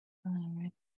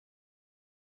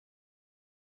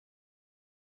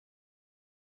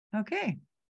Okay.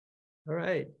 All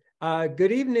right.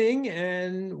 Good evening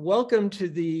and welcome to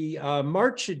the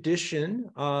March edition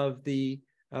of the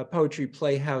Poetry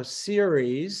Playhouse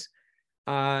series.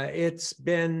 It's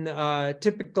been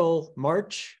typical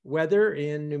March weather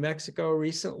in New Mexico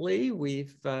recently.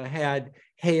 We've had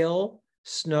hail,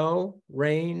 snow,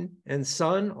 rain, and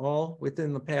sun all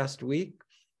within the past week.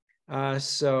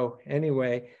 So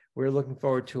anyway, we're looking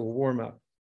forward to a warm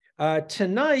up.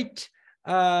 Tonight,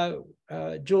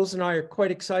 Jules and I are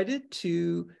quite excited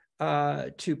to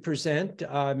present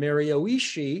Mary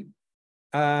Oishi.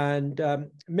 And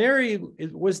Mary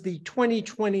was the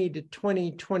 2020 to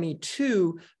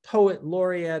 2022 Poet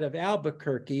Laureate of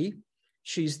Albuquerque.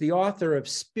 She's the author of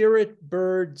Spirit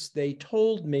Birds They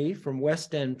Told Me from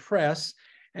West End Press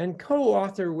and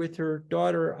co-author with her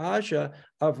daughter Aja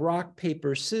of Rock,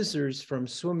 Paper, Scissors from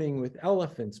Swimming with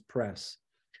Elephants Press.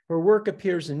 Her work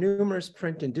appears in numerous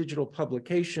print and digital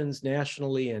publications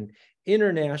nationally and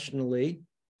internationally,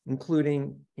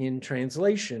 including in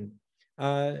translation.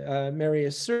 Mary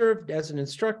has served as an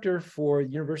instructor for the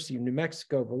University of New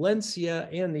Mexico, Valencia,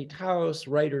 and the Taos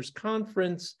Writers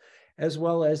Conference, as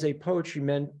well as a poetry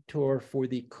mentor for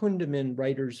the Kundiman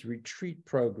Writers Retreat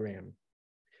Program.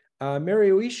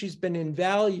 Mary Oishi has been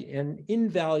an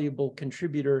invaluable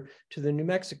contributor to the New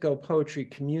Mexico poetry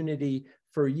community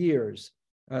for years.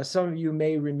 Some of you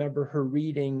may remember her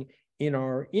reading in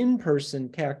our in-person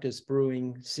Cactus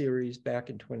Brewing series back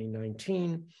in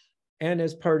 2019, and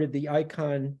as part of the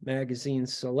IKON Magazine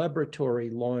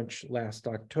celebratory launch last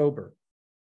October.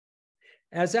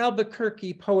 As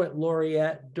Albuquerque Poet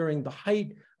Laureate during the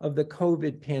height of the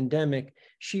COVID pandemic,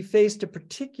 she faced a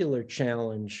particular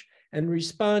challenge and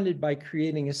responded by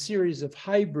creating a series of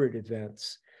hybrid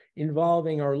events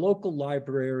involving our local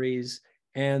libraries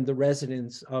and the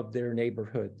residents of their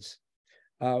neighborhoods.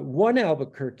 One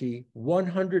Albuquerque,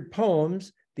 100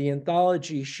 Poems, the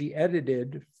anthology she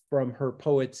edited from her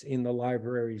Poets in the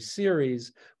Library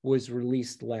series, was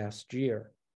released last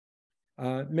year.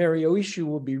 Mary Oishi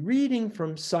will be reading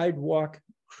from Sidewalk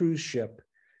Cruiseship,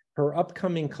 her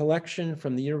upcoming collection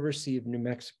from the University of New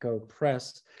Mexico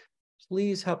Press.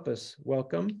 Please help us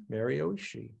welcome Mary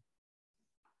Oishi.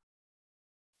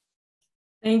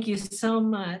 Thank you so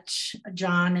much,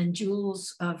 John and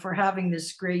Jules, for having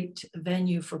this great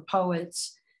venue for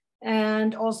poets,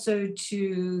 and also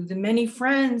to the many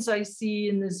friends I see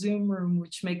in the Zoom room,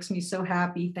 which makes me so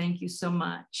happy. Thank you so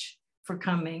much for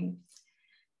coming.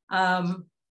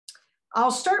 I'll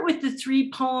start with the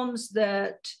 3 poems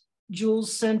that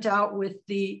Jules sent out with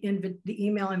the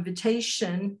email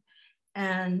invitation,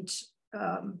 and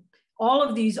all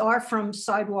of these are from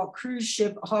Sidewalk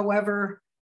Cruiseship. However,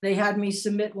 they had me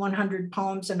submit 100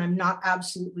 poems, and I'm not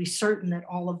absolutely certain that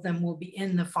all of them will be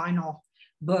in the final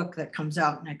book that comes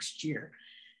out next year.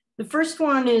 The first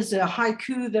one is a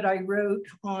haiku that I wrote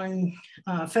on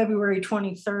February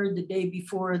 23rd, the day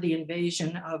before the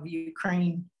invasion of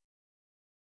Ukraine.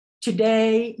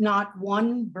 Today, not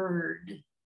one bird,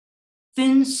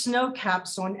 thin snow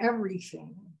caps on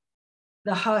everything,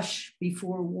 the hush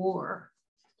before war.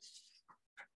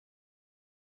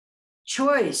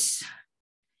 Choice.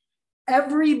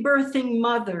 Every birthing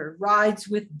mother rides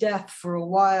with death for a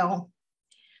while,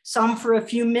 some for a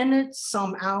few minutes,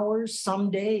 some hours,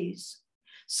 some days,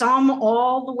 some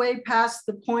all the way past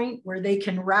the point where they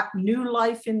can wrap new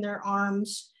life in their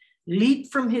arms,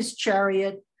 leap from his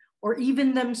chariot, or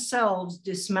even themselves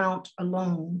dismount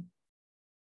alone.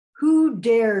 Who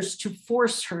dares to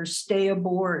force her stay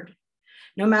aboard,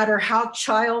 no matter how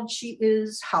child she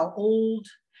is, how old,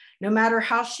 no matter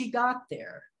how she got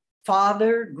there?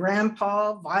 Father,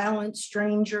 grandpa, violent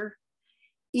stranger,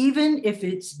 even if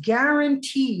it's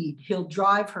guaranteed he'll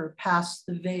drive her past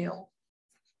the veil.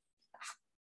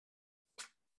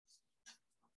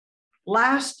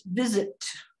 Last visit,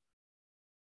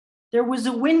 there was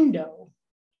a window.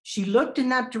 She looked in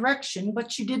that direction,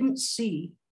 but she didn't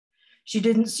see. She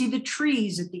didn't see the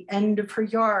trees at the end of her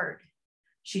yard.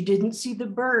 She didn't see the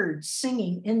birds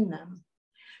singing in them.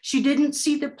 She didn't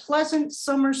see the pleasant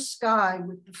summer sky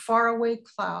with the faraway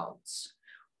clouds.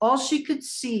 All she could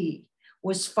see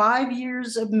was 5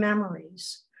 years of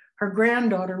memories, her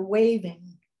granddaughter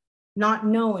waving, not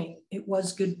knowing it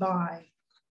was goodbye.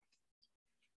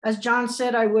 As John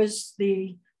said,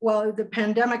 the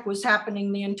pandemic was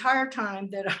happening the entire time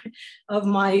of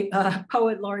my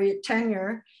poet laureate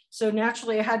tenure. So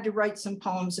naturally I had to write some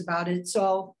poems about it.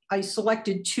 So I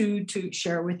selected 2 to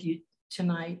share with you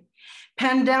tonight.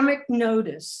 Pandemic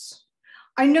notice.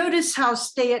 I notice how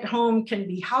stay at home can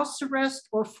be house arrest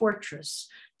or fortress,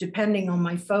 depending on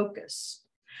my focus.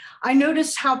 I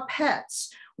notice how pets,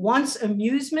 once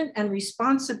amusement and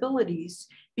responsibilities,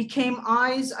 became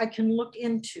eyes I can look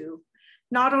into,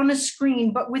 not on a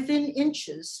screen, but within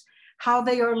inches, how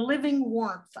they are living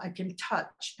warmth I can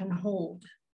touch and hold.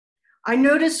 I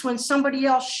notice when somebody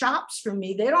else shops for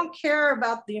me, they don't care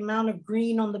about the amount of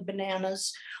green on the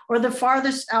bananas or the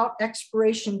farthest out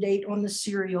expiration date on the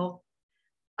cereal.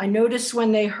 I notice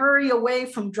when they hurry away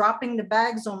from dropping the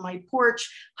bags on my porch,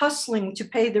 hustling to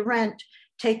pay the rent,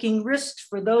 taking risks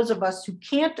for those of us who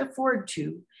can't afford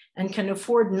to and can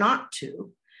afford not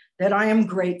to, that I am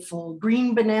grateful,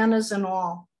 green bananas and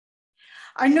all.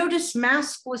 I notice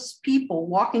maskless people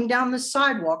walking down the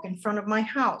sidewalk in front of my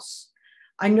house.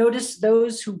 I notice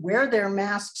those who wear their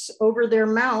masks over their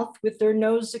mouth with their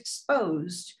nose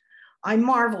exposed. I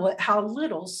marvel at how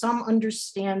little some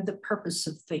understand the purpose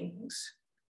of things.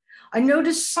 I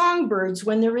notice songbirds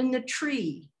when they're in the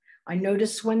tree. I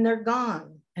notice when they're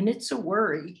gone, and it's a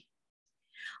worry.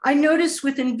 I notice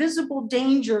with invisible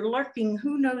danger lurking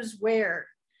who knows where.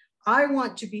 I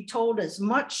want to be told as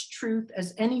much truth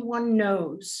as anyone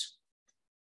knows.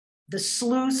 The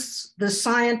sleuths, the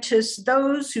scientists,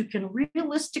 those who can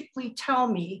realistically tell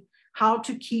me how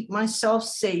to keep myself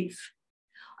safe.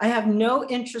 I have no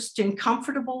interest in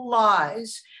comfortable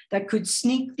lies that could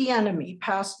sneak the enemy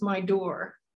past my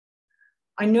door.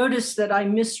 I noticed that I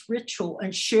miss ritual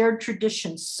and shared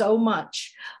tradition so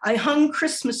much. I hung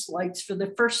Christmas lights for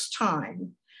the first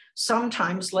time,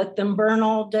 sometimes let them burn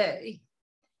all day.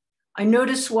 I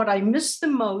notice what I miss the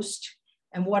most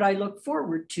and what I look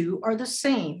forward to are the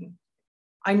same.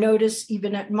 I notice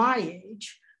even at my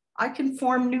age, I can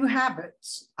form new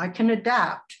habits. I can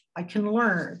adapt, I can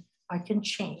learn, I can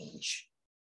change.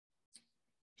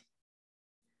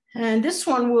 And this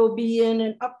one will be in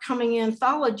an upcoming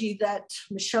anthology that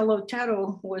Michelle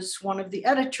Otero was one of the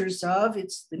editors of.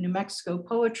 It's the New Mexico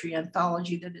Poetry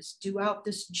Anthology that is due out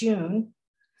this June.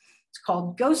 It's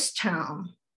called Ghost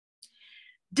Town.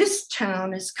 This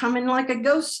town is coming like a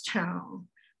ghost town,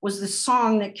 was the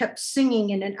song that kept singing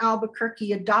in an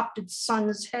Albuquerque adopted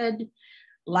son's head,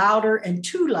 louder and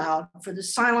too loud for the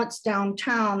silence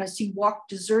downtown as he walked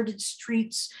deserted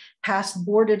streets past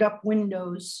boarded up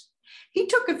windows. He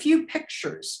took a few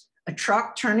pictures, a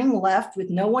truck turning left with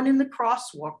no one in the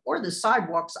crosswalk or the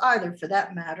sidewalks either for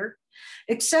that matter,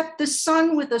 except the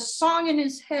sun with a song in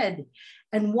his head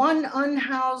and one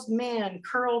unhoused man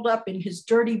curled up in his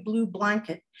dirty blue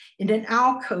blanket in an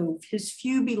alcove, his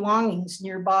few belongings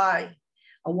nearby,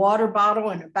 a water bottle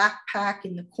and a backpack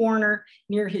in the corner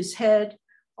near his head,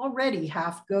 already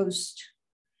half ghost.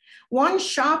 One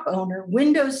shop owner,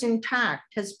 windows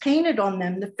intact, has painted on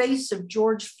them the face of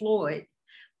George Floyd.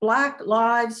 Black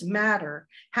Lives Matter,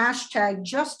 hashtag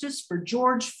justice for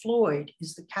George Floyd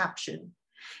is the caption.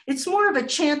 It's more of a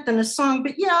chant than a song,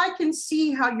 but yeah, I can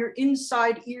see how your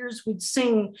inside ears would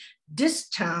sing, "This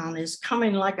town is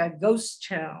coming like a ghost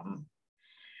town."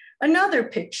 Another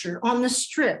picture on the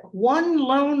strip, one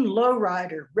lone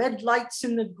lowrider, red lights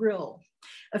in the grill.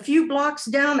 A few blocks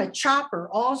down, a chopper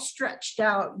all stretched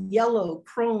out, yellow,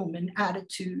 chrome, and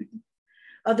attitude.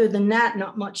 Other than that,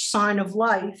 not much sign of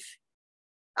life.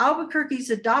 Albuquerque's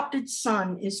adopted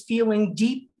son is feeling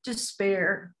deep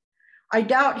despair. I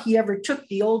doubt he ever took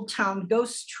the Old Town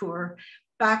Ghost Tour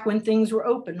back when things were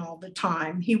open all the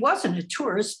time. He wasn't a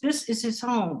tourist, this is his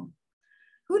home.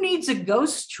 Who needs a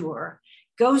ghost tour?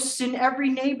 Ghosts in every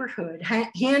neighborhood,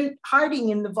 hiding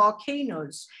in the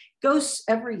volcanoes, ghosts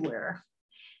everywhere.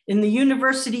 In the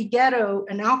university ghetto,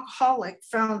 an alcoholic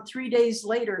found 3 days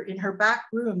later in her back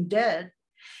room dead.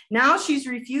 Now she's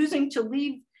refusing to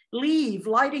leave,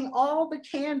 lighting all the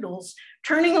candles,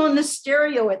 turning on the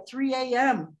stereo at 3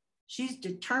 a.m. She's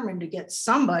determined to get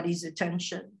somebody's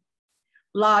attention.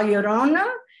 La Llorona,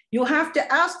 you'll have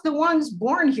to ask the ones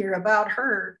born here about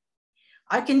her.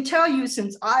 I can tell you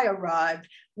since I arrived,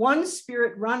 one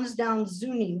spirit runs down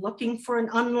Zuni looking for an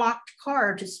unlocked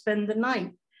car to spend the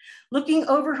night, looking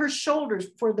over her shoulders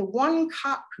for the one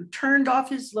cop who turned off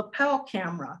his lapel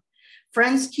camera.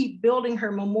 Friends keep building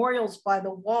her memorials by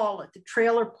the wall at the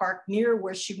trailer park near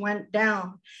where she went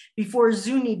down before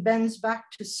Zuni bends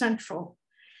back to Central.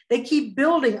 They keep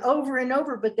building over and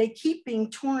over, but they keep being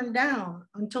torn down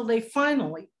until they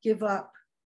finally give up.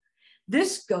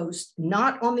 This ghost,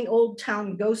 not on the Old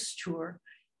Town Ghost Tour,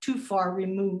 too far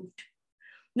removed.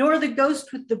 Nor the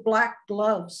ghost with the black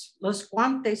gloves, los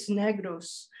guantes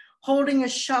negros, holding a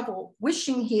shovel,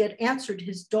 wishing he had answered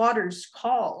his daughter's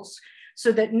calls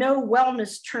so that no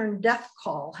wellness turned death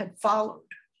call had followed.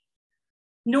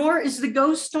 Nor is the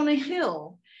ghost on a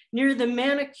hill near the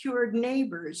manicured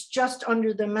neighbors just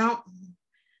under the mountain,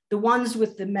 the ones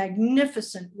with the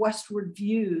magnificent westward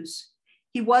views.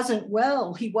 He wasn't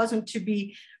well, he wasn't to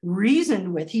be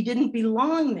reasoned with, he didn't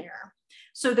belong there.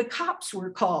 So the cops were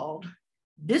called.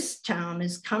 This town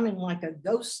is coming like a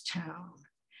ghost town.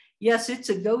 Yes, it's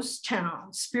a ghost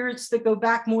town, spirits that go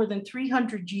back more than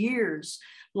 300 years,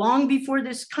 long before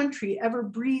this country ever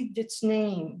breathed its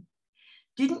name.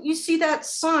 Didn't you see that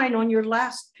sign on your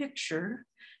last picture?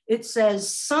 It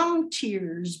says, some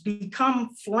tears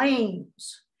become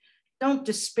flames. Don't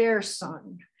despair,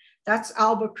 son. That's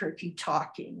Albuquerque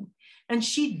talking. And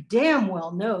she damn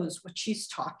well knows what she's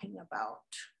talking about.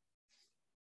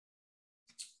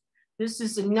 This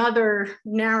is another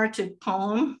narrative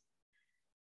poem.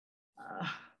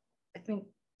 I think,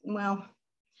 well,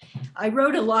 I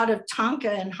wrote a lot of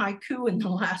tanka and haiku in the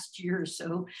last year or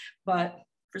so, but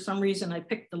for some reason I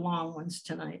picked the long ones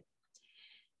tonight.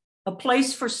 A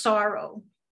place for sorrow.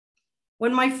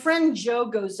 When my friend Jo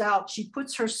goes out, she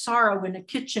puts her sorrow in a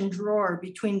kitchen drawer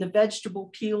between the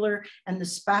vegetable peeler and the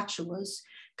spatulas,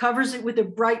 covers it with a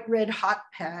bright red hot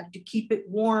pad to keep it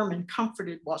warm and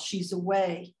comforted while she's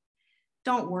away.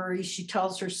 Don't worry, she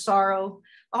tells her sorrow.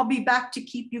 I'll be back to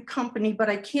keep you company, but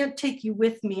I can't take you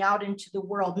with me out into the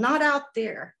world, not out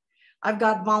there. I've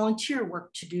got volunteer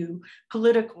work to do,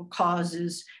 political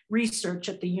causes, research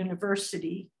at the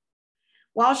university.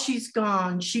 While she's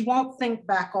gone, she won't think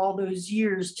back all those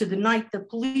years to the night the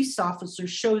police officer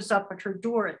shows up at her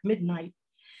door at midnight.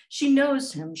 She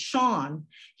knows him, Sean.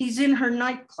 He's in her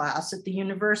night class at the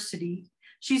university.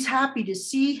 She's happy to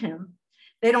see him.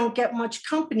 They don't get much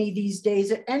company these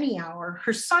days at any hour.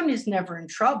 Her son is never in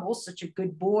trouble, such a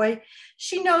good boy.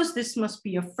 She knows this must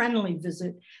be a friendly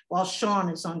visit while Sean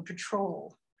is on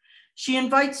patrol. She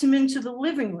invites him into the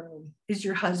living room. Is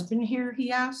your husband here,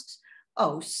 he asks.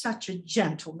 Oh, such a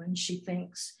gentleman, she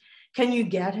thinks. Can you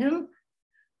get him?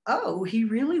 Oh, he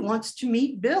really wants to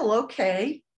meet Bill,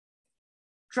 okay.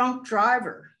 Drunk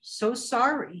driver, so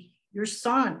sorry, your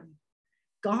son,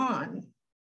 gone,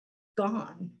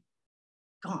 gone.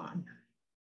 Gone.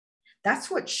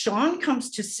 That's what Sean comes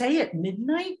to say at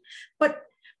midnight, but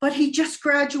he just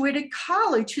graduated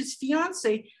college, his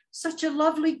fiance, such a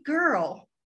lovely girl.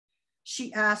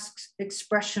 She asks,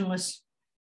 expressionless,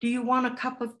 do you want a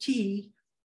cup of tea?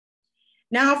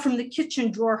 Now from the kitchen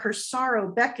drawer, her sorrow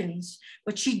beckons,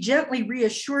 but she gently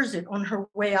reassures it on her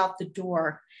way out the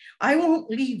door. I won't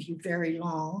leave you very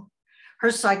long. Her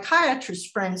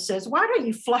psychiatrist friend says, why don't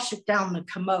you flush it down the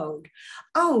commode?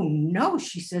 Oh no,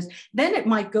 she says, then it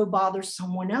might go bother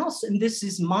someone else, and this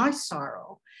is my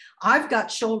sorrow. I've got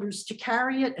shoulders to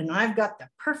carry it, and I've got the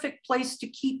perfect place to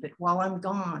keep it while I'm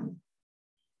gone.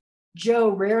 Jo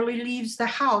rarely leaves the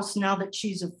house now that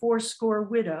she's a 40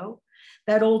 widow.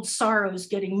 That old sorrow's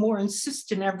getting more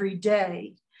insistent every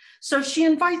day. So she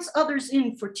invites others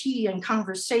in for tea and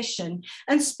conversation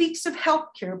and speaks of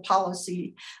healthcare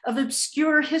policy, of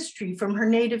obscure history from her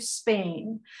native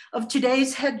Spain, of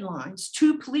today's headlines,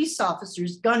 2 police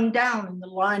officers gunned down in the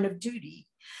line of duty,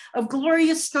 of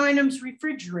Gloria Steinem's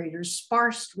refrigerator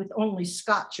sparsed with only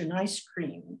scotch and ice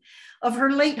cream, of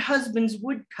her late husband's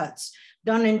woodcuts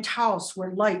done in Taos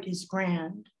where light is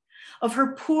grand, of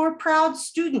her poor, proud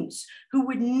students who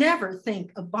would never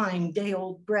think of buying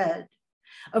day-old bread,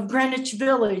 of Greenwich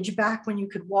Village back when you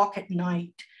could walk at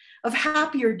night, of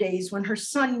happier days when her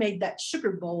son made that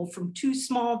sugar bowl from 2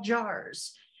 small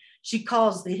jars. She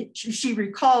recalls the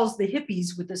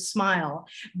hippies with a smile,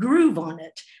 groove on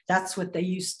it, that's what they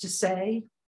used to say.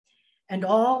 And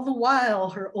all the while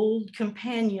her old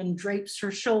companion drapes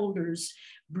her shoulders,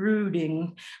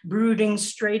 brooding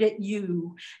straight at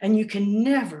you, and you can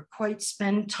never quite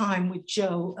spend time with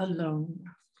Jo alone.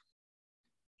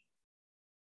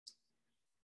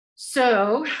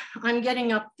 So I'm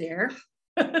getting up there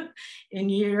in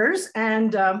years,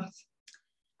 and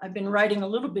I've been writing a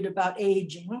little bit about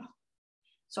aging.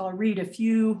 So I'll read a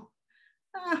few,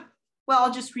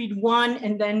 I'll just read one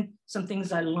and then some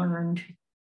things I learned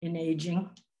in aging.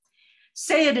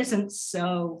 Say it isn't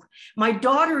so. My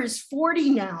daughter is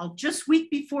 40 now. Just week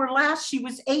before last, she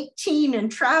was 18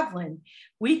 and traveling.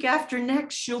 Week after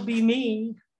next, she'll be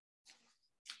me.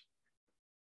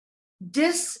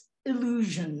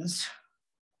 Disillusions.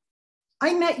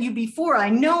 I met you before, I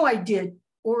know I did,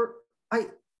 or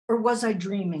was I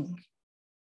dreaming?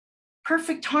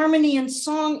 Perfect harmony in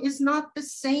song is not the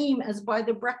same as by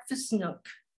the breakfast nook.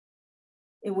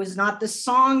 It was not the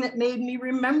song that made me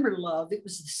remember love, it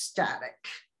was the static.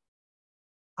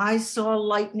 I saw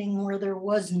lightning where there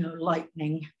was no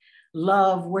lightning,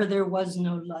 love where there was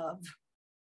no love.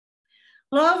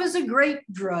 Love is a great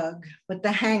drug, but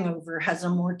the hangover has a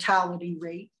mortality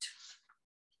rate.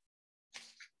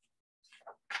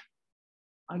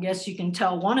 I guess you can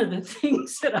tell one of the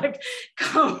things that I've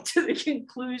come to the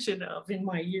conclusion of in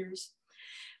my years.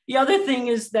 The other thing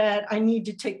is that I need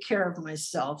to take care of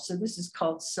myself. So this is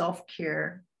called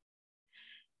self-care.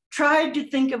 Tried to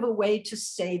think of a way to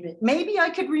save it. Maybe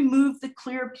I could remove the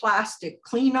clear plastic,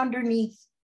 clean underneath,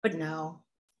 but no.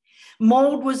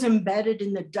 Mold was embedded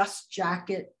in the dust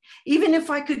jacket. Even if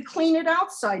I could clean it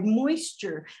outside,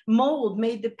 moisture, mold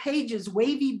made the pages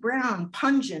wavy brown,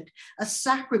 pungent, a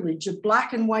sacrilege of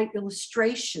black and white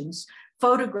illustrations,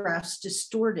 photographs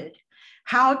distorted.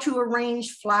 How to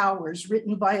Arrange Flowers,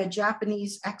 written by a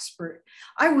Japanese expert.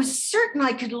 I was certain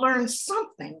I could learn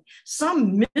something,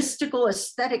 some mystical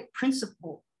aesthetic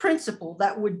principle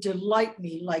that would delight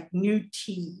me like new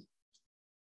tea.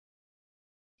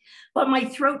 But my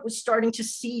throat was starting to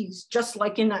seize, just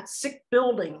like in that sick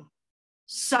building.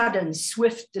 Sudden,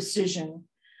 swift decision.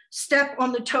 Step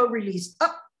on the toe release,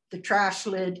 up the trash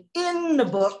lid, in the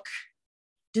book.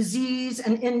 Disease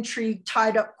and intrigue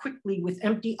tied up quickly with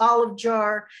empty olive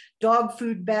jar, dog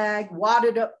food bag,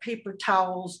 wadded up paper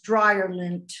towels, dryer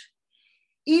lint.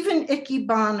 Even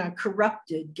ikebana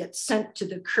corrupted gets sent to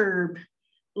the curb.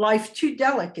 Life too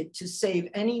delicate to save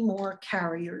any more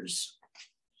carriers.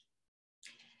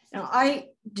 Now, I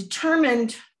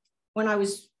determined when I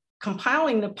was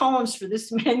compiling the poems for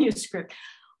this manuscript,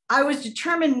 I was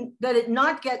determined that it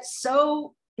not get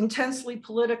so intensely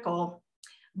political,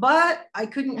 but I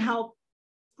couldn't help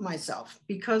myself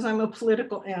because I'm a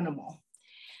political animal.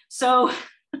 So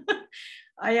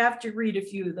I have to read a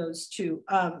few of those too.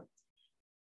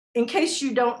 In case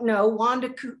you don't know,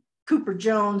 Wanda Cooper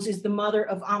Jones is the mother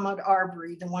of Ahmaud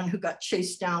Arbery, the one who got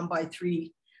chased down by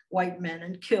 3 white men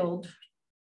and killed.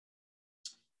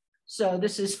 So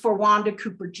this is for Wanda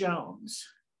Cooper Jones.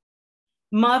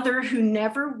 Mother who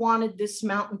never wanted this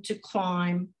mountain to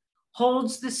climb,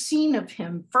 holds the scene of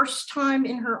him first time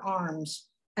in her arms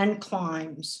and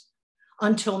climbs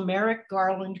until Merrick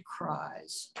Garland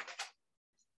cries.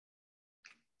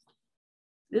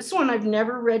 This one I've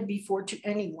never read before to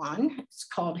anyone. It's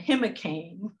called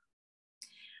Himicane.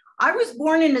 I was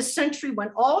born in a century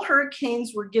when all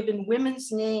hurricanes were given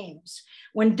women's names,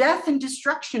 when death and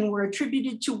destruction were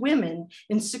attributed to women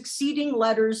in succeeding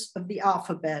letters of the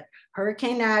alphabet.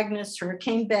 Hurricane Agnes,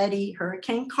 Hurricane Betty,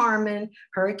 Hurricane Carmen,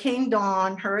 Hurricane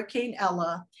Dawn, Hurricane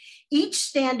Ella, each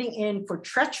standing in for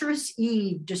treacherous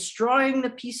Eve, destroying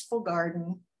the peaceful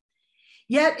garden.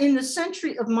 Yet in the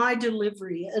century of my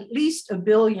delivery, at least 1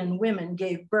 billion women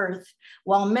gave birth,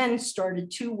 while men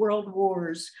started 2 world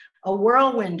wars, a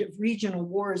whirlwind of regional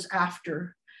wars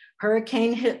after.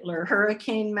 Hurricane Hitler,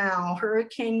 Hurricane Mao,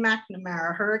 Hurricane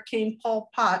McNamara, Hurricane Pol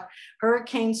Pot,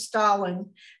 Hurricane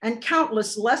Stalin, and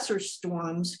countless lesser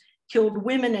storms killed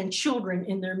women and children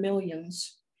in their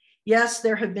millions. Yes,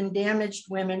 there have been damaged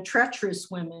women, treacherous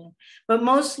women, but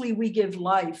mostly we give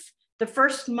life. The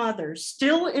first mother,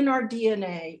 still in our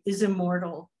DNA, is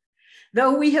immortal.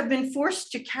 Though we have been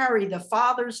forced to carry the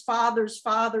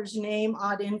father's name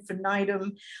ad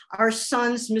infinitum, our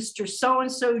sons, Mr.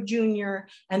 So-and-so Jr.,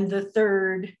 and the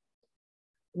third.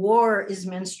 War is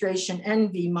menstruation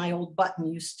envy, my old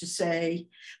Button used to say.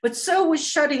 But so was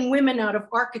shutting women out of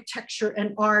architecture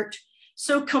and art,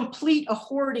 so complete a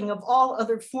hoarding of all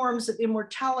other forms of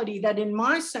immortality that in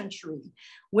my century,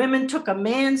 women took a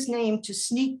man's name to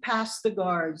sneak past the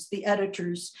guards, the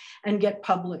editors, and get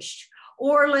published,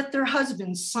 or let their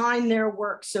husbands sign their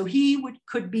work so he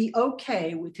could be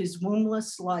okay with his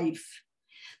wombless life.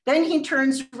 Then he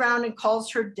turns around and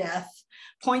calls her death,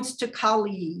 points to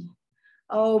Kali.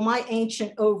 Oh, my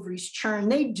ancient ovaries churn,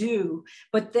 they do,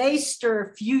 but they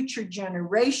stir future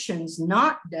generations,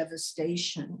 not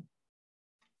devastation.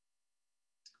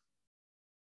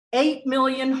 8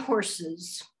 million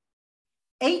horses.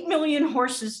 8 million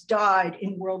horses died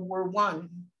in World War I.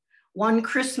 One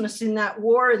Christmas in that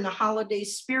war, in the holiday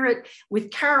spirit,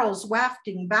 with carols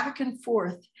wafting back and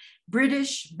forth,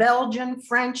 British, Belgian,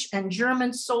 French, and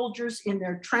German soldiers in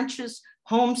their trenches,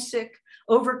 homesick,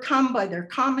 overcome by their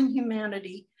common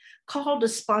humanity, called a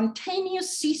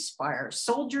spontaneous ceasefire,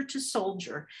 soldier to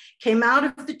soldier, came out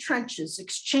of the trenches,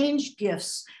 exchanged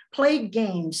gifts, played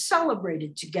games,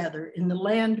 celebrated together in the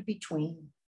land between.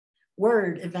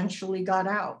 Word eventually got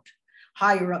out.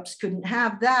 Higher-ups couldn't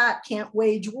have that, can't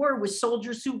wage war with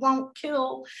soldiers who won't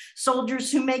kill,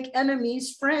 soldiers who make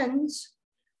enemies friends.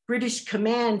 British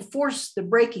command forced the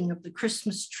breaking of the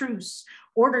Christmas truce,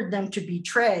 ordered them to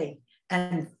betray,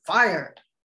 and fired.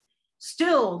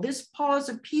 Still, this pause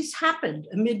of peace happened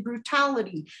amid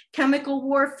brutality, chemical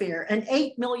warfare, and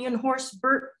 8 million horse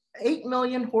bloodbath.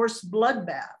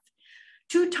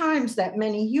 2 times that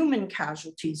many human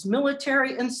casualties,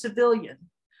 military and civilian.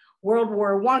 World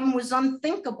War I was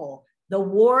unthinkable. The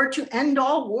war to end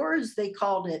all wars, they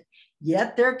called it.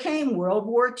 Yet there came World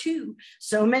War II.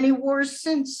 So many wars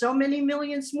since, so many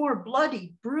millions more,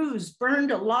 bloodied, bruised,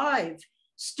 burned alive.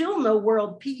 Still no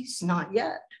world peace, not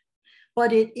yet.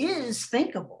 But it is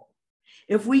thinkable.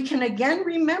 If we can again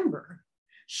remember,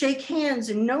 shake hands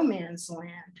in no man's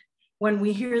land when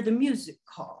we hear the music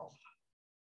call.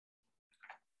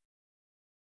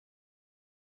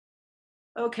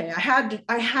 Okay,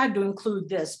 I had to include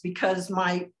this because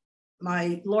my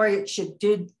laureateship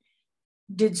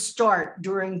did start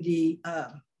during the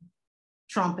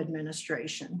Trump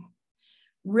administration.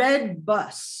 Red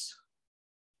bus.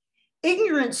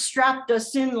 Ignorance strapped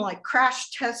us in like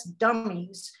crash test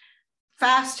dummies,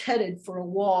 fast headed for a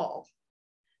wall.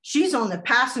 She's on the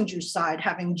passenger side,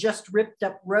 having just ripped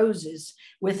up roses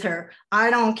with her, I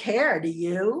don't care, do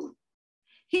you?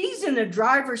 He's in the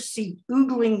driver's seat,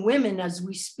 oogling women as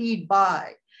we speed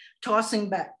by, tossing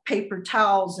back paper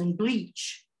towels and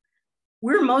bleach.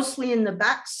 We're mostly in the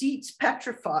back seats,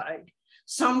 petrified,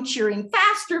 some cheering,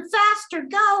 faster, faster,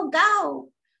 go, go.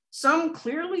 Some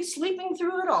clearly sleeping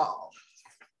through it all.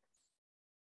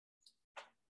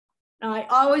 Now, I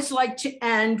always like to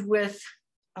end with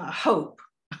hope.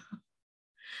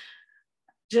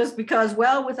 Just because,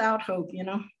 well, without hope, you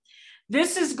know.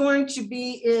 This is going to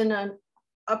be in an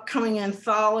upcoming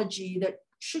anthology that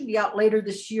should be out later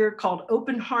this year called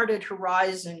Open-Hearted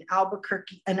Horizon,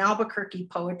 an Albuquerque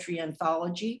poetry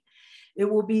anthology. It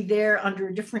will be there under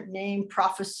a different name,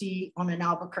 Prophecy on an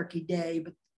Albuquerque Day,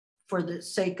 but for the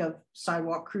sake of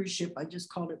Sidewalk Cruiseship, I just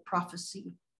called it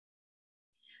Prophecy.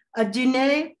 A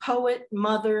Diné poet,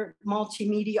 mother,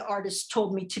 multimedia artist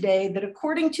told me today that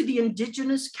according to the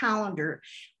indigenous calendar,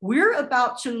 we're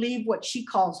about to leave what she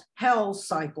calls hell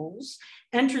cycles,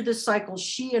 enter the cycles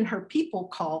she and her people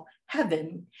call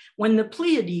heaven, when the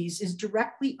Pleiades is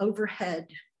directly overhead.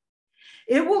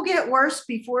 It will get worse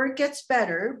before it gets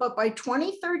better, but by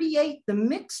 2038, the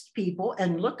mixed people,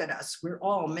 and look at us, we're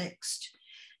all mixed.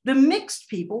 The mixed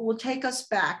people will take us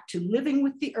back to living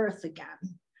with the earth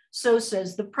again. So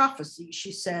says the prophecy,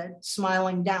 she said,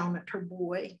 smiling down at her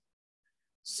boy.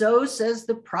 So says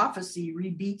the prophecy,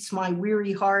 rebeats my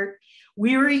weary heart,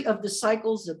 weary of the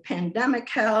cycles of pandemic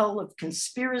hell, of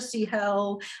conspiracy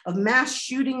hell, of mass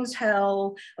shootings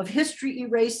hell, of history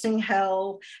erasing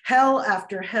hell, hell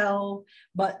after hell,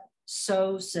 but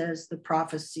so says the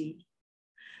prophecy.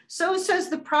 So says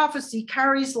the prophecy,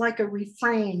 carries like a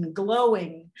refrain,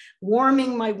 glowing,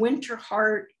 warming my winter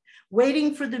heart,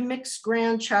 waiting for the mixed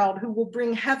grandchild who will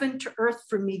bring heaven to earth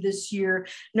for me this year,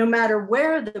 no matter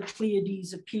where the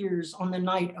Pleiades appears on the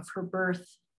night of her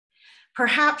birth.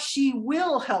 Perhaps she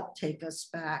will help take us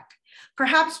back.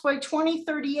 Perhaps by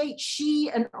 2038, she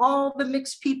and all the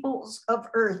mixed peoples of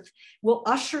earth will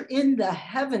usher in the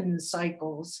heaven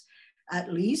cycles.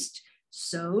 At least,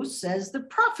 so says the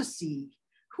prophecy.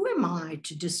 Who am I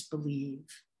to disbelieve?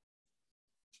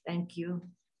 Thank you.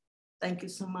 Thank you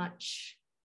so much.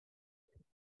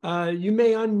 You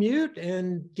may unmute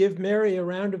and give Mary a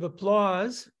round of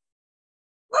applause.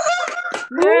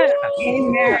 Hey,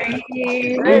 Mary.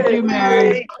 Thank you,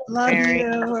 Mary. Love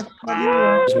you.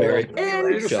 Wow. Mary.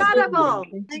 Incredible.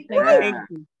 Thank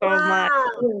you so much.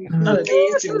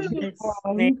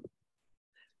 Amazing.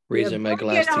 Raising my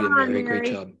glass to you, Mary. Great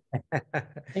job.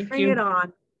 Thank Bring you. it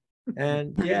on.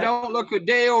 And You yeah. don't look a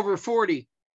day over 40.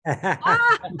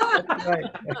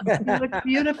 Right. You look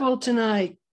beautiful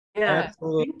tonight. Yeah,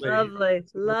 Absolutely. lovely,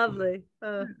 lovely.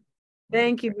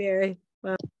 Thank you, Mary.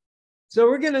 So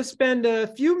we're going to spend a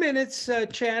few minutes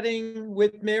chatting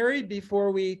with Mary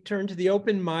before we turn to the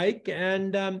open mic.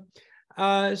 And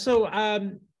I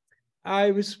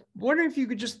was wondering if you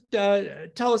could just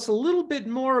tell us a little bit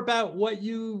more about what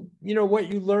you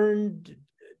learned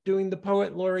doing the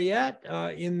Poet Laureate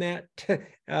in that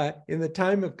in the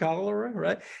time of cholera,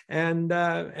 right? And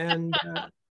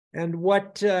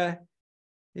what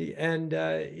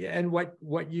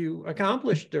you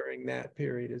accomplished during that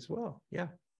period as well. Yeah.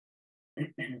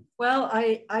 Well,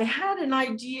 I had an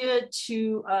idea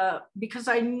to, because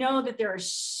I know that there are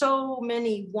so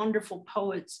many wonderful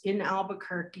poets in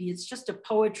Albuquerque. It's just a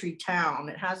poetry town.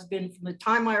 It has been from the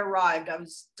time I arrived. I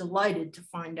was delighted to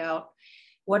find out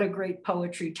what a great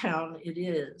poetry town it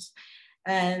is.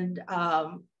 And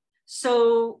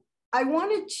so I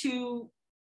wanted to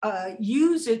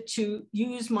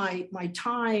use my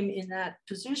time in that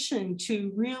position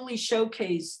to really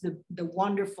showcase the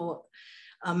wonderful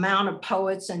amount of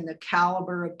poets and the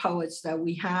caliber of poets that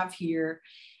we have here.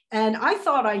 And I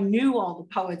thought I knew all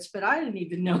the poets, but I didn't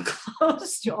even know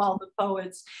close to all the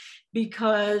poets,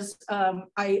 because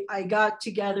I got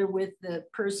together with the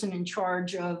person in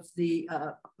charge of the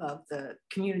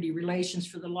community relations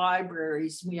for the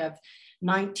libraries. We have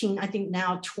 19, I think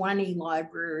now 20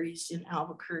 libraries in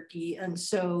Albuquerque. And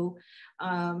so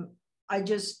I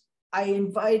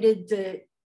invited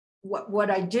what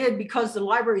I did, because the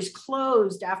library's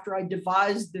closed after I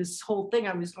devised this whole thing.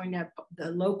 I was going to have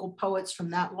the local poets from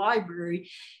that library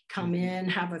come in,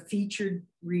 have a featured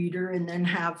reader, and then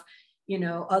have, you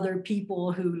know, other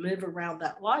people who live around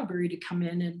that library to come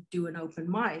in and do an open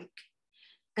mic.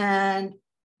 And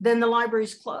then the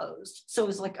library's closed. So it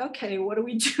was like, okay, what do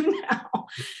we do now?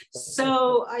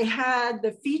 So I had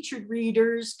the featured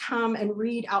readers come and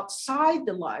read outside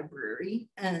the library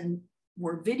and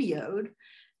were videoed.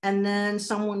 And then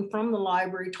someone from the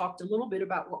library talked a little bit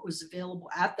about what was available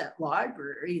at that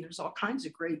library. There's all kinds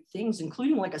of great things,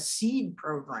 including like a seed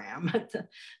program at the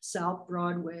South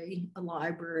Broadway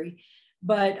Library.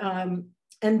 But,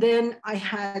 and then I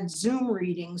had Zoom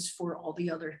readings for all the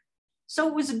other. So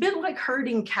it was a bit like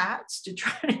herding cats to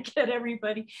try to get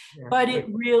everybody, but it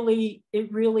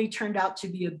really turned out to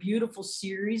be a beautiful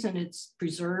series, and it's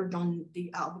preserved on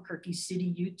the Albuquerque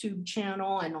City YouTube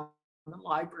channel and on the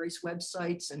library's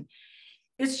websites. And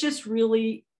it's just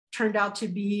really turned out to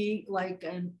be like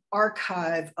an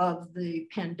archive of the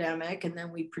pandemic. And then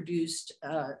we produced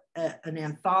an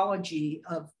anthology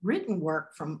of written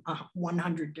work from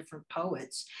 100 different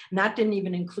poets. And that didn't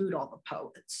even include all the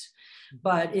poets,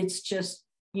 but it's just,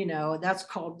 you know, that's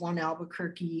called One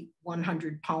Albuquerque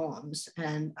 100 Poems.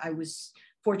 And I was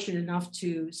fortunate enough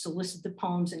to solicit the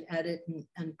poems and edit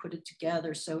and put it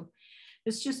together. So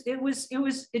it's just,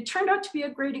 it turned out to be a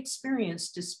great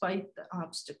experience despite the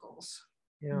obstacles.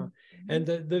 Yeah, and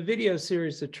the video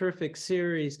series, a terrific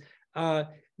series.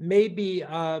 Maybe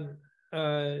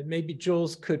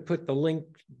Jules could put the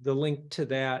link to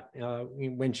that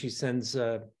when she sends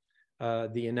the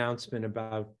announcement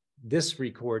about this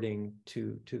recording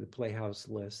to the Playhouse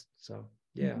list. So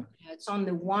yeah, it's on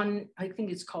the One, I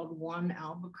think it's called One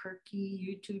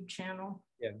Albuquerque YouTube channel.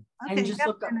 Yeah, and okay, just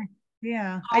look up.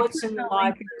 Yeah, Poets in the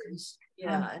libraries.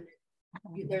 Yeah,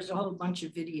 and there's a whole bunch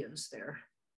of videos there.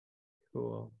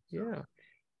 Cool. Yeah,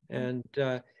 and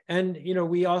you know,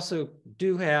 we also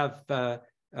do have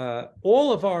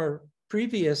all of our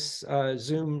previous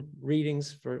Zoom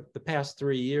readings for the past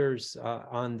 3 years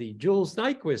on the Jules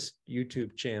Nyquist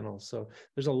YouTube channel. So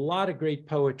there's a lot of great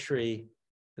poetry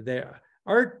there.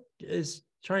 Art is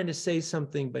trying to say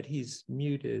something, but he's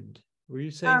muted. Were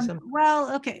you saying something?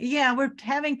 Well, okay, yeah, we're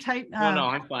having tight. No,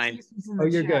 I'm fine. Oh,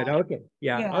 you're good. Okay,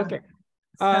 yeah. Okay.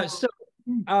 So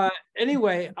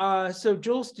anyway, so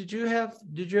Jules, did you have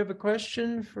a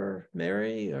question for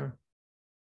Mary, or?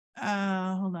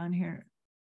 Hold on here.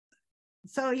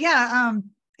 So yeah,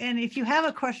 and if you have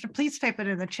a question, please type it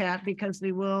in the chat, because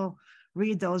we will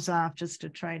read those off just to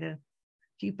try to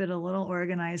keep it a little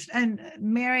organized. And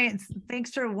Mary,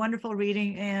 thanks for a wonderful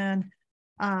reading. And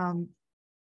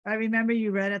I remember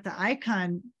you read at the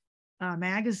IKON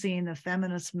magazine, the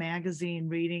feminist magazine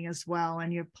reading as well.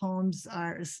 And your poems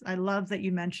are, I love that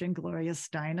you mentioned Gloria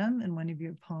Steinem in one of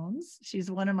your poems. She's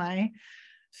one of my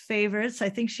favorites. I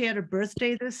think she had her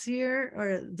birthday this year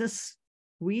or this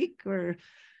week, or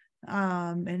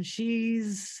and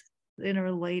she's in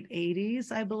her late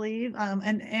 80s, I believe.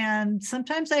 And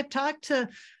sometimes I've talked to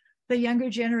the younger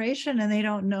generation and they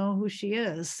don't know who she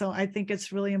is. So I think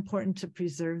it's really important to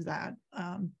preserve that.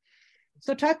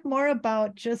 So talk more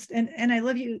about just, and I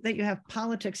love that you have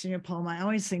politics in your poem. I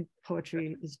always think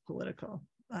poetry is political.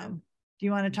 Do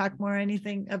you want to talk more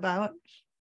anything about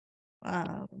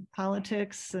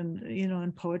politics and, you know,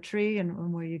 in poetry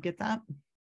and where you get that?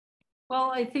 Well,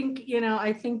 I think, you know,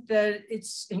 I think that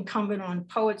it's incumbent on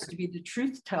poets to be the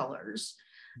truth tellers.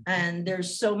 And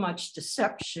there's so much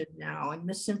deception now and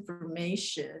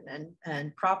misinformation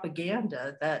and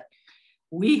propaganda that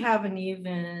we have an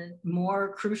even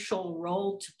more crucial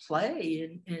role to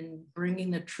play in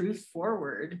bringing the truth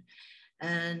forward.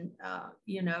 And,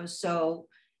 you know, so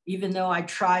even though I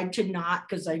tried to not,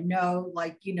 because I know,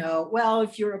 like, you know, well,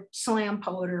 if you're a slam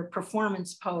poet or a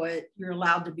performance poet, you're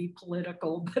allowed to be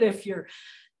political. But if you're,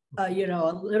 you know,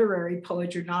 a literary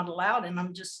poet, you're not allowed. And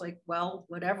I'm just like, well,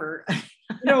 whatever.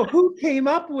 You know, who came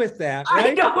up with that?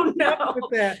 Right? I don't know.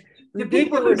 The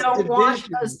people who don't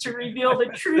want us to reveal the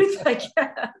truth, I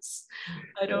guess.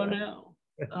 I don't know.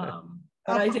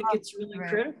 But I think it's really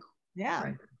critical. Yeah.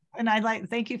 Right. And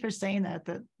thank you for saying that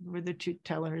we're the truth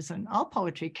tellers, and all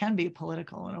poetry can be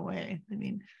political in a way. I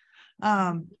mean,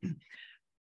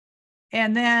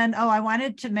 and then, I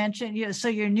wanted to mention, so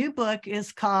your new book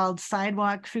is called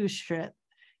Sidewalk Cruiseship.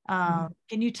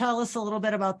 Can you tell us a little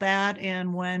bit about that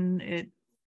and when it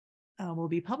will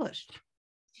be published?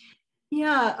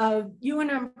 Yeah,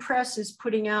 UNM Press is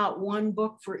putting out one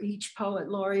book for each Poet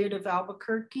Laureate of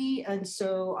Albuquerque. And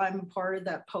so I'm part of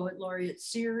that Poet Laureate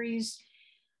series.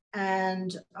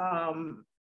 And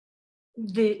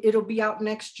it'll be out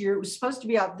next year. It was supposed to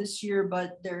be out this year,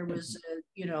 but there was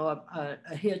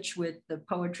a hitch with the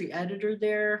poetry editor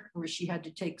there, where she had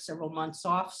to take several months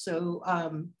off. So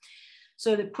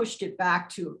so they pushed it back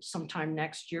to sometime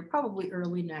next year, probably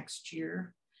early next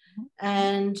year.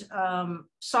 And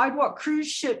Sidewalk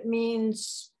Cruiseship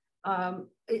means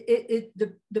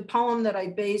the poem that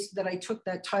I took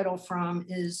that title from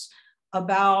is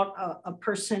about a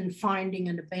person finding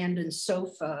an abandoned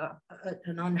sofa,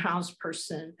 an unhoused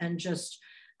person, and just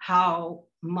how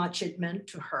much it meant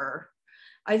to her.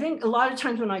 I think a lot of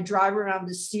times when I drive around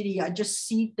the city, I just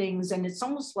see things, and it's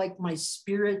almost like my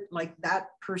spirit, like that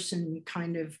person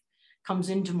kind of comes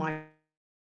into my,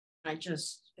 I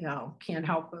just, can't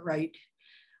help but write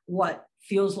what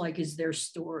feels like is their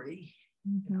story.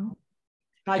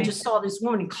 I just saw this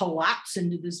woman collapse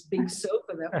into this big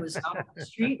sofa that was out on the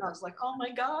street. And I was like, oh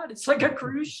my God, it's like a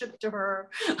cruise ship to her.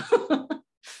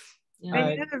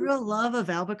 I have a real love of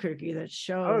Albuquerque that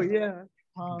shows. Oh yeah.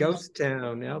 Ghost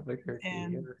Town, Albuquerque.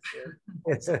 And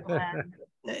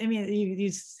I mean,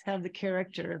 you have the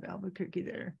character of Albuquerque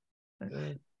there.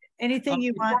 Anything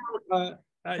you want?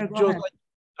 Jules,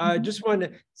 I just want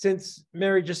to, since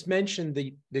Mary just mentioned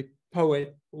the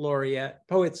Poets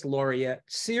Laureate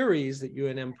series that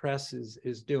UNM Press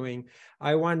is doing,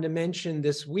 I wanted to mention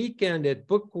this weekend at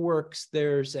Bookworks,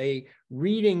 there's a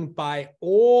reading by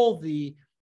all the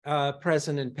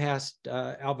present and past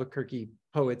Albuquerque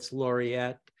Poets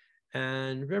Laureate.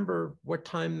 And remember what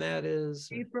time that is?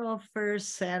 April 1st,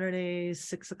 Saturday,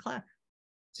 6 o'clock.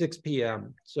 6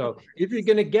 p.m. So if you're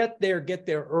going to get there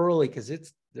early, because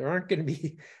it's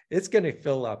going to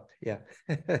fill up. Yeah.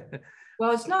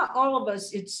 Well, it's not all of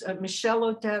us. It's Michelle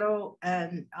Otero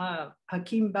and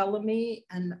Hakeem Bellamy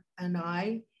and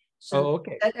I. So,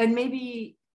 okay. And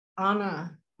maybe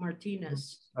Ana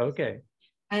Martinez. Okay.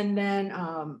 And then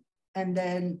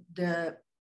the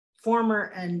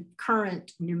former and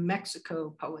current New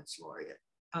Mexico Poets Laureate,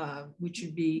 which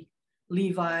would be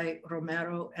Levi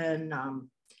Romero and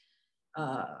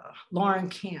Lauren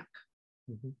Camp.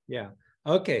 Yeah.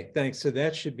 Okay. Thanks. So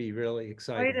that should be really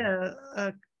exciting. Quite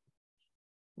a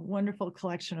wonderful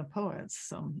collection of poets.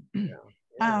 So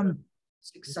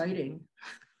it's exciting.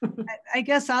 I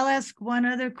guess I'll ask one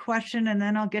other question, and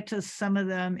then I'll get to some of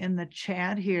them in the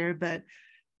chat here.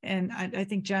 And I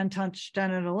think John touched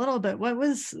on it a little bit.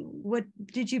 What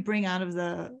did you bring out of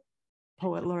the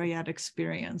Poet Laureate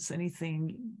experience?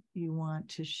 Anything you want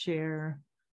to share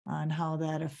on how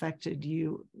that affected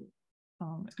you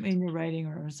in your writing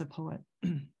or as a poet?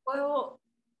 Well,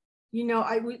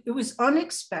 it was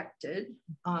unexpected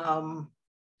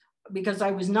because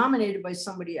I was nominated by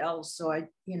somebody else. So I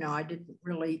didn't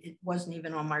really, it wasn't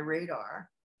even on my radar.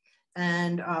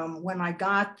 And when I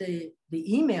got the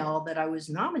email that I was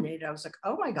nominated, I was like,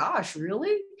 oh my gosh,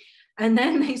 really? And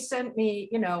then they sent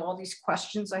me, all these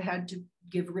questions I had to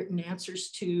give written answers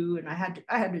to, and I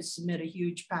had to submit a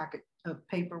huge packet of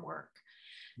paperwork.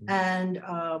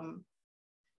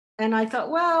 And I thought,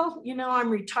 well, I'm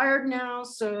retired now,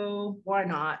 so why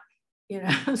not?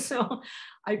 So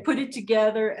I put it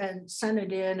together and sent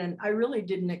it in, and I really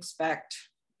didn't expect,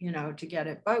 to get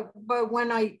it. But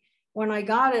when I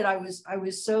got it, I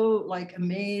was so like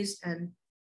amazed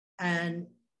and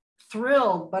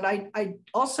thrilled. But I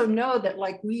also know that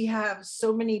like we have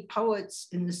so many poets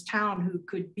in this town who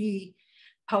could be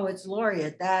Poets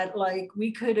Laureate, that like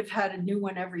we could have had a new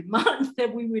one every month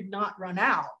that we would not run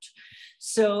out.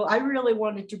 So I really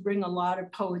wanted to bring a lot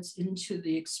of poets into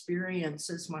the experience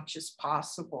as much as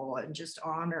possible and just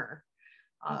honor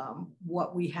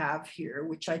what we have here,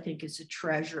 which I think is a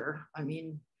treasure. I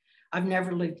mean, I've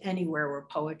never lived anywhere where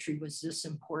poetry was this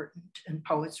important and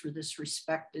poets were this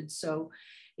respected. So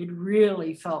it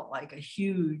really felt like a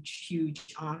huge, huge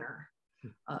honor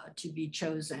to be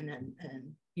chosen.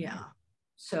 And yeah,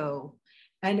 so,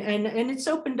 and it's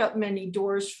opened up many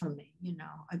doors for me.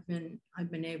 I've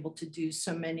been able to do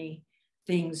so many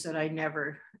things that I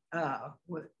never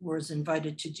was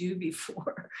invited to do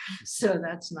before. So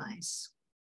that's nice.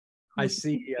 I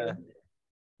see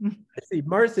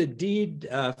Martha Deed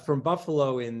from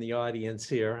Buffalo in the audience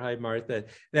here. Hi, Martha.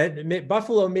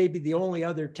 Buffalo may be the only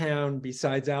other town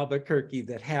besides Albuquerque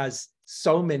that has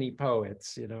so many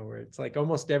poets, where it's like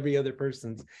almost every other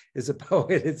person is a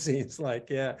poet, it seems like.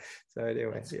 Yeah. So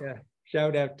anyway, yeah.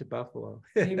 Shout out to Buffalo.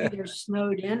 Maybe they're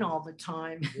snowed in all the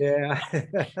time. Yeah.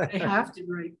 They have to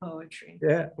write poetry.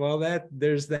 Yeah. Well,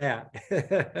 there's that.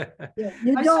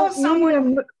 I saw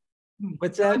someone.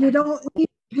 What's that? You don't need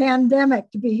a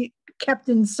pandemic to be kept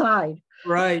inside.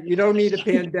 Right. You don't need a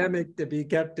pandemic to be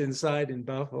kept inside in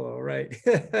Buffalo, right?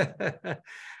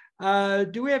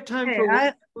 Do we have time for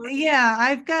one? Yeah,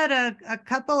 I've got a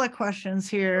couple of questions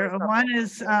here. One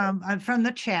is from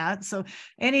the chat. So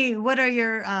what are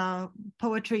your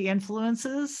poetry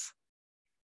influences?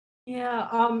 Yeah,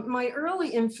 my early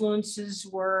influences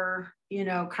were,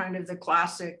 kind of the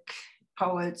classic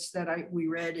poets that we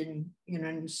read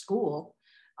in school,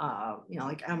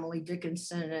 like Emily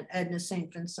Dickinson and Edna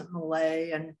St. Vincent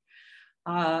Millay and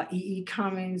E.E.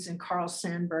 Cummings and Carl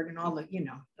Sandburg and all the,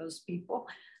 those people.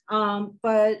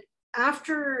 But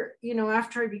after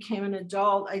I became an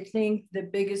adult, I think the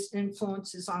biggest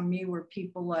influences on me were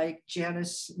people like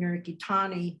Janice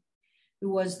Mirikitani, who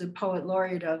was the Poet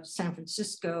Laureate of San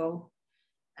Francisco.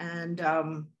 And,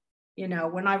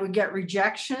 when I would get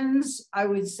rejections, I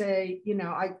would say,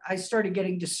 I started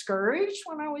getting discouraged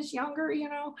when I was younger,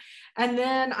 and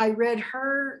then I read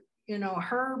her,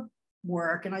 her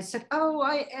work and I said, oh,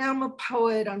 I am a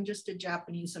poet. I'm just a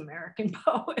Japanese American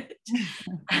poet.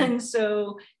 And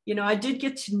so, I did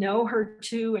get to know her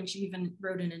too. And she even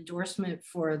wrote an endorsement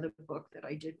for the book that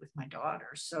I did with my daughter.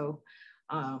 So,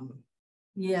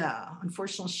 yeah,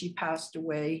 unfortunately, she passed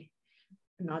away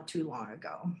not too long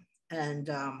ago. And,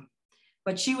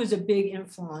 but she was a big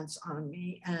influence on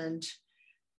me. And,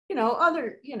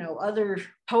 other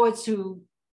poets who,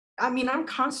 I'm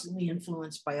constantly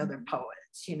influenced by other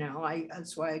poets,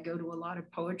 that's why I go to a lot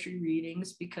of poetry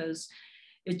readings, because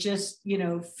it just,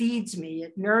 feeds me,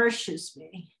 it nourishes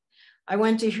me. I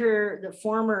went to hear the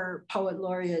former Poet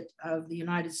Laureate of the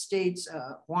United States,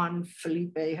 Juan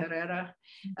Felipe Herrera,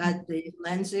 at the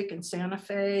Lenzic in Santa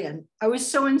Fe. And I was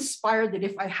so inspired that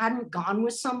if I hadn't gone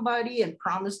with somebody and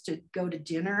promised to go to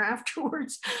dinner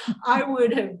afterwards, I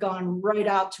would have gone right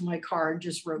out to my car and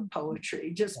just wrote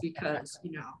poetry, just because,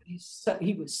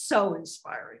 he was so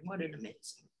inspiring. What an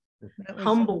amazing,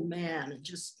 humble man, and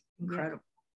just incredible.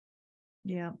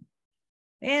 Yeah.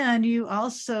 And you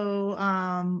also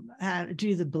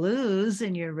do the blues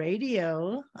in your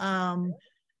radio.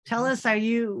 Tell us, where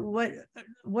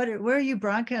are you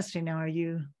broadcasting now?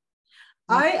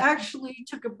 I actually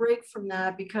took a break from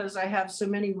that because I have so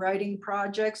many writing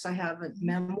projects. I have a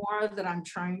memoir that I'm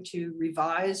trying to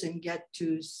revise and get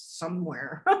to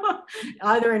somewhere,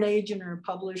 either an agent or a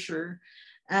publisher.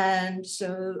 And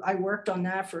so I worked on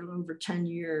that for over 10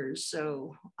 years.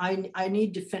 So I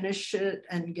need to finish it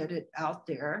and get it out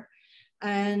there.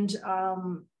 And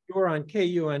you were on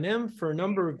KUNM for a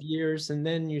number of years, and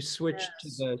then you switched to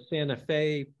the Santa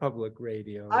Fe Public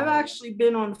Radio. I've actually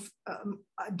been on,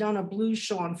 done a blues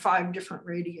show on 5 different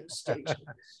radio stations.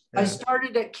 I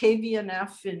started at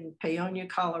KVNF in Paonia,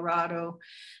 Colorado.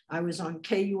 I was on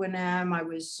KUNM. I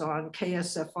was on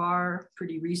KSFR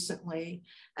pretty recently.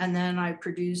 And then I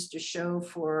produced a show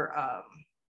for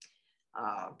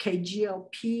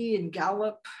KGLP in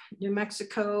Gallup, New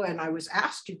Mexico. And I was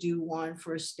asked to do one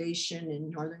for a station in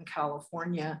Northern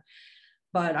California.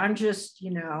 But I'm just,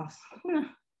 yeah,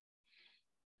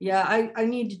 I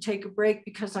need to take a break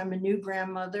because I'm a new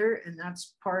grandmother, and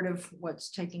that's part of what's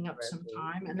taking up some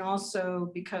time. And also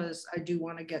because I do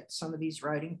want to get some of these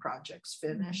writing projects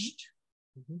finished.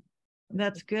 Mm-hmm.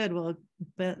 That's good. Well,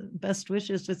 best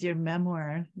wishes with your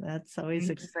memoir. That's always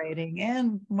exciting,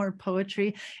 and more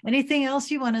poetry. Anything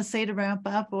else you want to say to wrap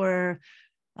up, or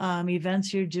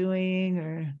events you're doing,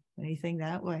 or anything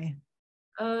that way?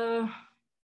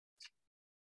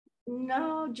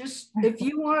 No, just if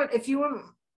you want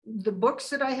the books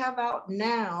that I have out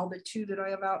now, the 2 that I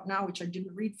have out now, which I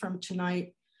didn't read from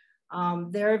tonight,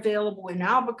 they're available in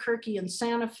Albuquerque and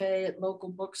Santa Fe at local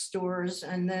bookstores,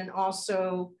 and then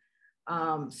also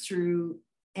through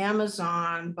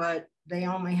Amazon, but they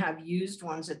only have used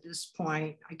ones at this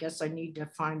point. I guess I need to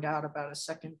find out about a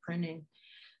second printing,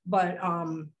 but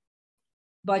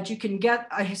you can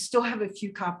I still have a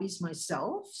few copies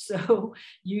myself, so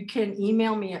you can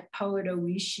email me at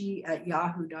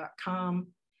poetoishi@yahoo.com,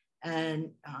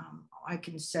 and I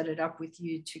can set it up with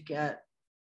you to get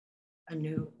a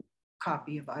new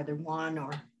copy of either one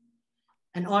or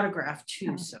an autograph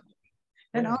too. So.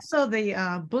 And also the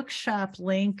bookshop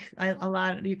link,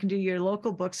 you can do your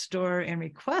local bookstore and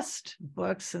request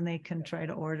books, and they can try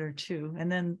to order too.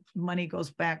 And then money goes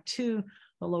back to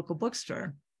the local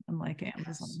bookstore, unlike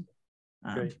Amazon.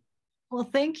 Well,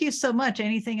 thank you so much.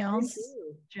 Anything else,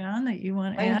 John, that you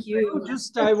want to add? Thank you.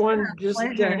 I want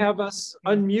to have us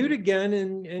unmute again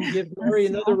and give Mary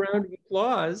another round of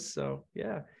applause. So,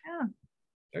 yeah.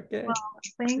 Okay. Well,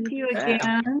 thank you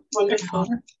again. Wonderful.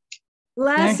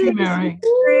 Lassie, Thank you, Mary.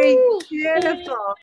 beautiful.